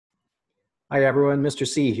Hi everyone, Mr.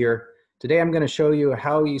 C here. Today I'm going to show you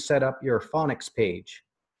how you set up your phonics page.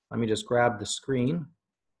 Let me just grab the screen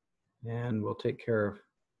and we'll take care of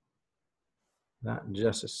that in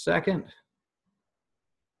just a second.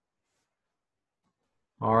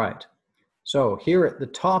 All right, so here at the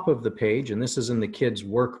top of the page, and this is in the kids'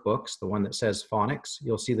 workbooks, the one that says phonics,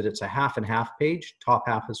 you'll see that it's a half and half page. Top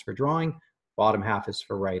half is for drawing, bottom half is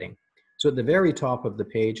for writing. So at the very top of the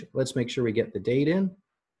page, let's make sure we get the date in.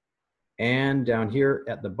 And down here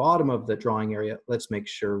at the bottom of the drawing area, let's make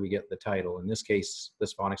sure we get the title. In this case,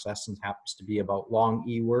 this phonics lesson happens to be about long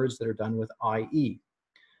E words that are done with IE.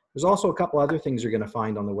 There's also a couple other things you're going to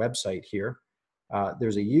find on the website here.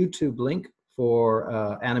 There's a YouTube link for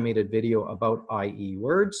animated video about IE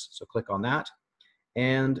words, so click on that.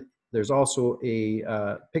 And there's also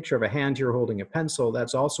a picture of a hand here holding a pencil.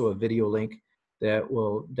 That's also a video link that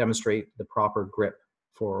will demonstrate the proper grip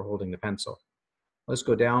for holding the pencil. Let's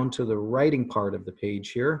go down to the writing part of the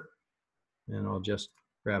page here, and I'll just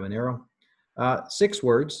grab an arrow. 6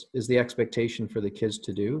 words is the expectation for the kids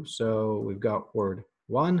to do. So we've got word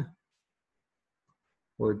 1,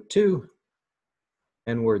 word 2,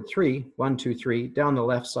 and word 3, 1, 2, 3, down the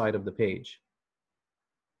left side of the page.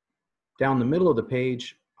 Down the middle of the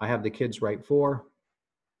page, I have the kids write 4,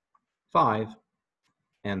 5,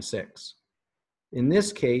 and 6. In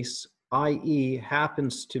this case, IE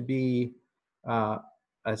happens to be a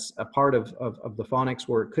part of the phonics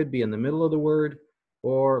where it could be in the middle of the word,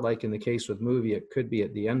 or like in the case with movie, it could be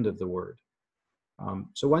at the end of the word.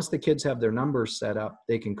 So once the kids have their numbers set up,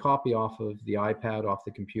 they can copy off of the iPad, off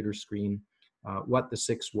the computer screen, what the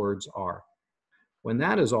 6 words are. When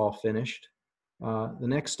that is all finished, the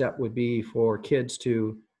next step would be for kids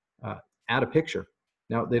to add a picture.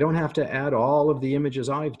 Now, they don't have to add all of the images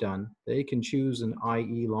I've done. They can choose an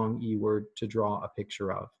IE, long E word to draw a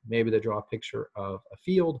picture of. Maybe they draw a picture of a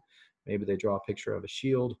field. Maybe they draw a picture of a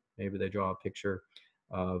shield. Maybe they draw a picture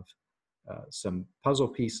of some puzzle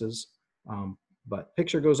pieces. But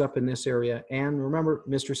picture goes up in this area. And remember,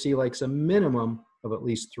 Mr. C likes a minimum of at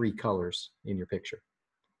least 3 colors in your picture.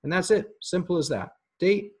 And that's it. Simple as that.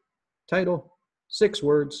 Date, title, 6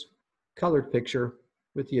 words, colored picture,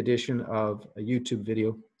 with the addition of a YouTube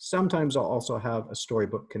video. Sometimes I'll also have a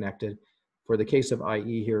storybook connected. For the case of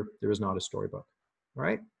IE here, there is not a storybook. All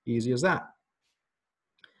right, easy as that.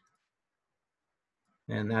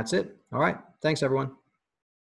 And that's it. All right, thanks everyone.